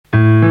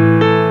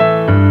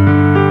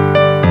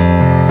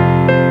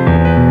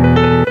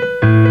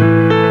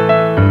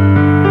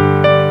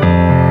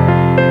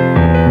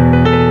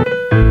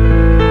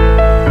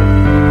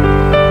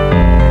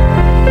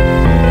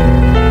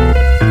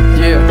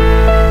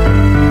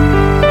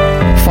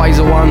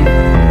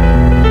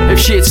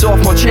this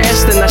off my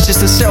chest, and that's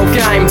just a self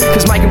game.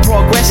 Cause making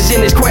progress is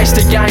in this quest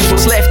to gain.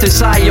 What's left to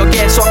say, I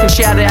guess I can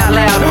shout it out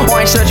loud.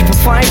 I ain't searching for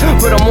fame,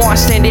 but I might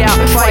stand out.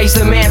 Phase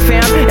the man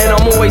found, and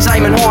I'm always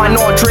aiming high.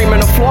 Not dreaming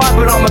of flight,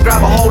 but I'ma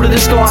grab a hold of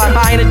the sky.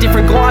 I ain't a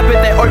different guy,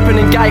 but they're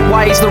opening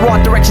gateways. The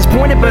right direction's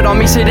pointed, but I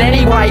miss it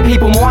anyway.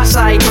 People might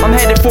say I'm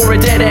headed for a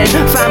dead end.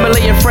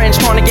 Family and friends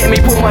trying to get me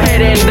pull my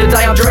head in. The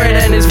day I'm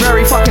dreading is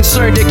very fucking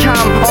soon to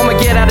come. I'ma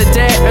get out of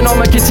debt, and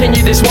I'ma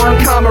continue this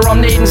one. Karma, I'm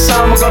needing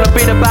some. I got a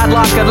bit of bad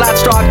luck, a lat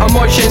strike,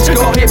 emotions.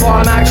 Got hit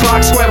by a Mack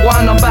truck, square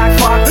one, I'm back,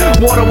 fuck.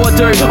 What do I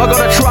do? I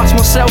gotta trust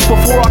myself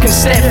before I can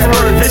step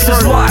through. This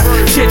is life,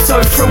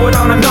 tiptoe through it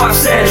on a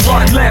night's edge.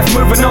 Right, left,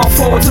 moving on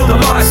forward till the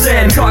light's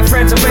end. Got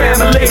friends and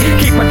family,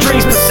 keep my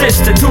dreams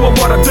persistent. Doing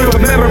what I do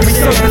with memories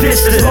so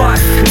distant.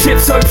 Life,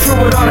 tiptoe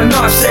through it on a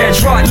night's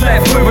edge. Right,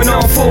 left, moving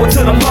on forward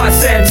till the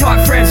light's end.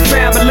 Tight friends and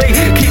family,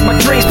 keep my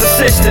dreams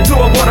persistent.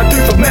 Doing what I do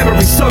for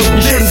memories so distant.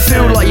 You shouldn't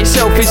feel like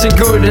yourself isn't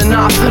good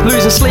enough.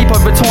 Losing sleep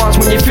over times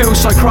when you feel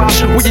so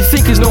crushed. What you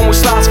think is normal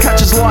starts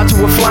catches light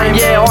to a flame.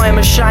 Yeah, I am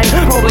ashamed,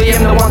 probably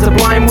am the one to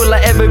blame. Will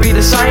it ever be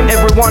the same?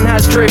 Everyone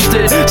has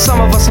drifted.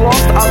 Some of us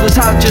lost, others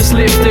have just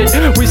lifted.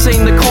 We've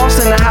seen the cost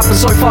and it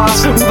happens so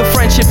fast. Will the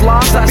friendship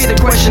last? That'd be the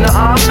question to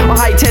ask. I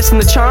hate testing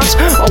the chance,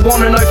 I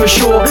wanna know for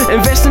sure.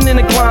 Investing in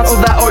a glance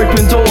of that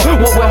open door.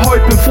 What we're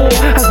hoping for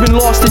has been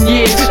lost in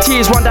years.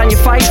 Tears run down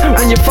your face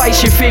when you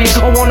face your fears.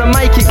 I wanna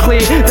make it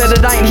clear that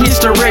it ain't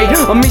history.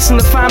 I'm missing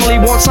the family,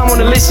 want someone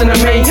to listen to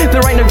me.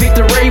 There ain't a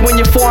victory when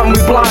you're fighting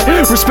with blood.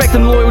 Respect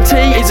and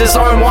loyalty is its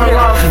own one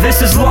love.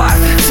 This is life,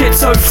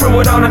 tiptoe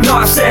through it on a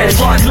night's edge.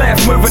 Right,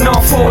 left, moving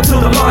on forward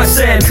till the light's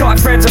end. Got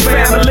friends and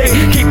family,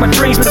 keep my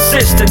dreams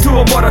persistent.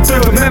 Doing what I do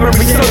with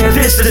memories so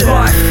distant.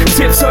 Life,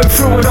 tiptoe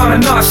through it on a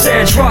night's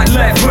edge. Right,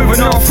 left,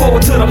 moving on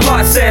forward till the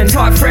light's end.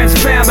 Tight friends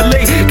and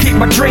family, keep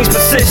my dreams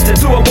persistent.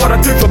 Doing what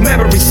I do for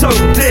memories so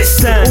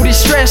distant. All this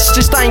stress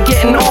just ain't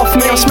getting off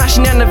me. I'm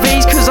smashing down the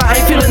V's cause I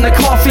ain't feeling the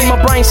coffee. My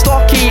brain's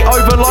stocky,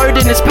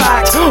 overloaded, it's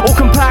packed. All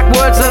compact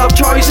words that I've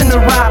chosen to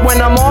rap.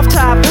 When I'm off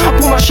tap, I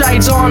put my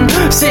shades on,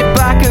 sit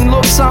back and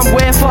look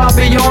somewhere far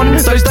beyond.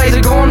 Those days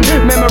are gone,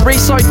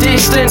 memories so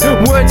distant,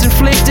 words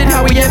inflicted.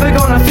 How we ever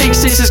gonna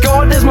fix this? Is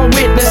God as my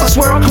witness? I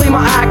swear I'll clean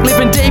my act.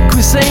 Living deep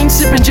cuisine,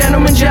 sipping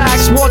gentleman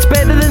jacks. What's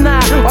better than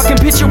that? I can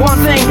picture one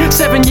thing.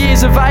 7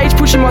 years of age,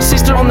 pushing my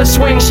sister on the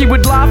swing. She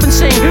would laugh and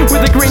sing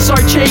with a grin so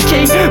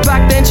cheeky.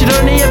 Back then she'd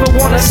only ever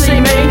wanna see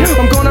me.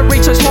 I'm gonna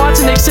reach those heights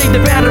and exceed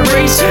the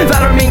boundaries. That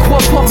don't mean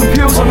quad popping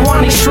pills on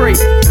Winey Street.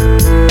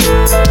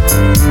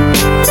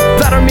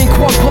 That don't mean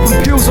quad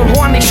popping pills on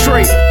Winey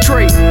Street.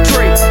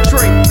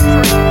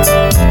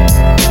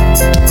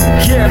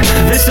 Yeah,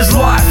 this is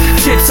life,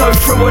 tiptoe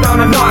through it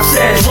on a night's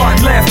edge. Right,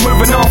 left,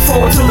 moving on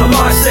forward till the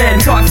light's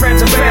end. Got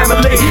friends and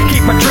family,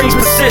 keep my dreams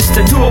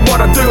persistent. Doing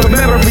what I do with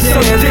memories so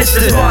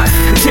distant. Life,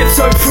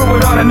 tiptoe through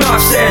it on a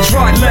night's edge.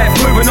 Right, left,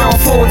 moving on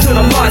forward till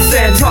the light's